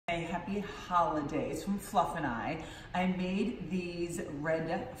happy holidays from Fluff and I made these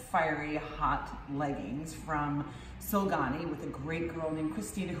red fiery hot leggings from Soulgani with a great girl named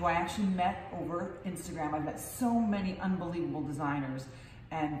Christina, who I actually met over Instagram. I've met so many unbelievable designers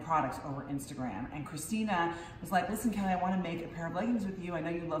and products over Instagram. And Christina was like, listen, Kelly, I want to make a pair of leggings with you. I know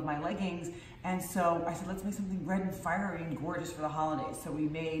you love my leggings. And so I said, let's make something red and fiery and gorgeous for the holidays. So we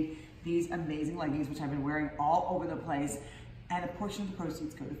made these amazing leggings, which I've been wearing all over the place. And a portion of the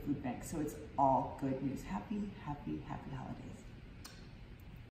proceeds go to food banks. So it's all good news. Happy, happy, happy holidays.